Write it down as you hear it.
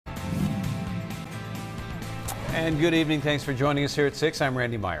And good evening. Thanks for joining us here at 6. I'm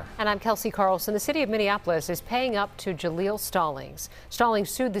Randy Meyer. And I'm Kelsey Carlson. The City of Minneapolis is paying up to Jaleel Stallings. Stallings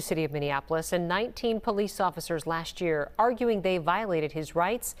sued the City of Minneapolis and 19 police officers last year, arguing they violated his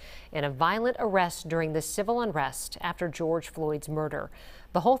rights in a violent arrest during the civil unrest after George Floyd's murder.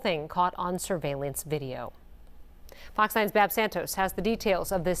 The whole thing caught on surveillance video. Fox 9's Babs Santos has the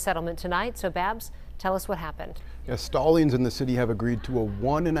details of this settlement tonight. So, Babs, tell us what happened. Yes, Stallings and the city have agreed to a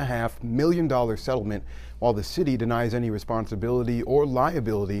 $1.5 million settlement, while the city denies any responsibility or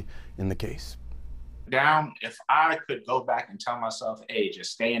liability in the case. If I could go back and tell myself, hey,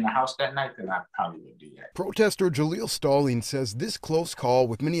 just stay in the house that night, then I probably would do that. Protester Jaleel Stallings says this close call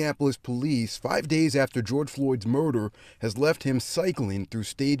with Minneapolis police 5 days after George Floyd's murder has left him cycling through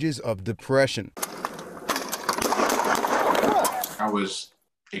stages of depression. I was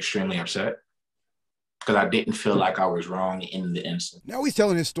extremely upset because I didn't feel like I was wrong in the incident. Now he's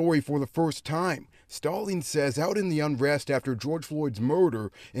telling his story for the first time. Stallings says out in the unrest after George Floyd's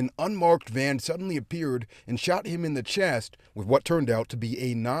murder, an unmarked van suddenly appeared and shot him in the chest with what turned out to be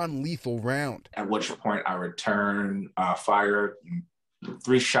a non-lethal round. At which point I returned fire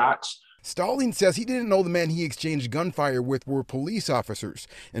 3 shots. Stallings says he didn't know the men he exchanged gunfire with were police officers,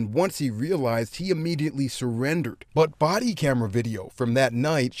 and once he realized, he immediately surrendered. But body camera video from that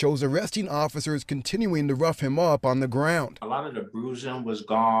night shows arresting officers continuing to rough him up on the ground. A lot of the bruising was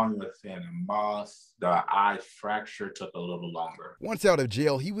gone within a month. The eye fracture took a little longer. Once out of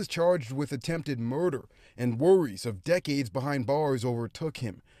jail, he was charged with attempted murder, and worries of decades behind bars overtook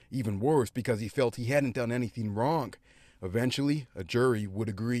him. Even worse, because he felt he hadn't done anything wrong. Eventually, a jury would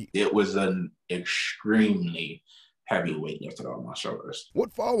agree. It was an extremely heavy weight lifted on my shoulders.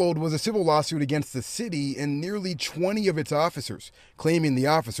 What followed was a civil lawsuit against the city and nearly 20 of its officers, claiming the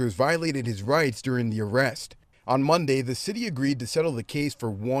officers violated his rights during the arrest. On Monday, the city agreed to settle the case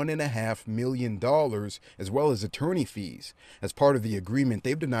for $1.5 million, as well as attorney fees. As part of the agreement,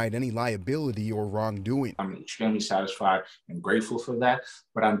 they've denied any liability or wrongdoing. I'm extremely satisfied and grateful for that,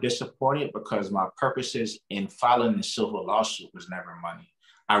 but I'm disappointed because my purposes in filing the civil lawsuit was never money.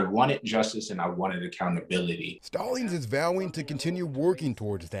 I wanted justice and I wanted accountability. Stallings is vowing to continue working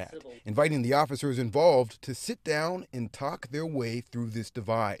towards that, inviting the officers involved to sit down and talk their way through this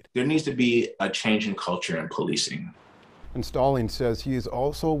divide. There needs to be a change in culture in policing. And Stallings says he is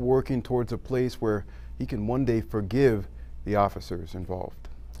also working towards a place where he can one day forgive the officers involved.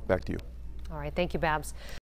 Back to you. All right. Thank you, Babs.